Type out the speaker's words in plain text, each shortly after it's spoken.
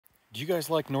Do you guys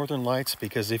like Northern Lights?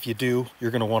 Because if you do,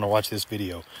 you're going to want to watch this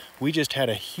video. We just had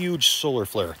a huge solar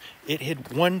flare. It hit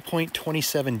 1.27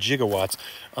 gigawatts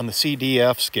on the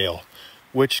CDF scale,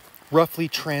 which roughly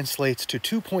translates to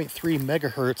 2.3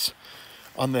 megahertz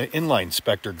on the inline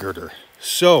Spectre girder.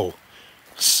 So,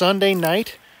 Sunday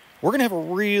night, we're going to have a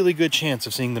really good chance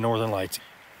of seeing the Northern Lights.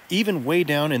 Even way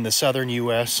down in the southern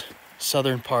US,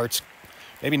 southern parts,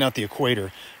 maybe not the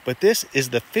equator, but this is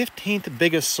the 15th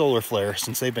biggest solar flare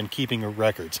since they've been keeping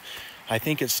records. I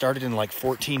think it started in like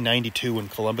 1492 when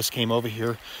Columbus came over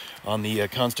here on the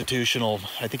Constitutional,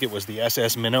 I think it was the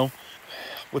SS Minnow.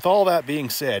 With all that being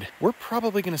said, we're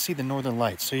probably going to see the Northern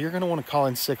Lights, so you're going to want to call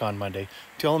in sick on Monday.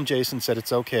 Tell them Jason said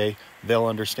it's okay. They'll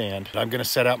understand. I'm going to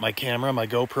set out my camera, my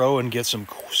GoPro, and get some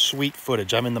sweet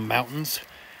footage. I'm in the mountains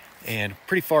and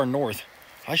pretty far north.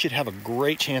 I should have a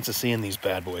great chance of seeing these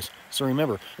bad boys. So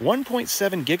remember,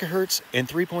 1.7 gigahertz and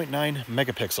 3.9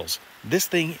 megapixels. This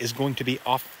thing is going to be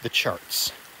off the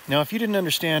charts. Now, if you didn't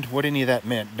understand what any of that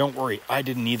meant, don't worry, I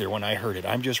didn't either when I heard it.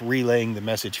 I'm just relaying the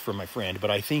message from my friend, but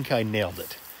I think I nailed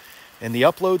it. And the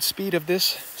upload speed of this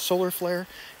solar flare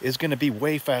is going to be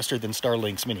way faster than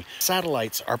Starlink's Mini.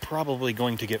 Satellites are probably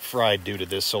going to get fried due to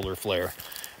this solar flare,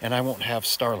 and I won't have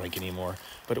Starlink anymore,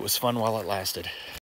 but it was fun while it lasted.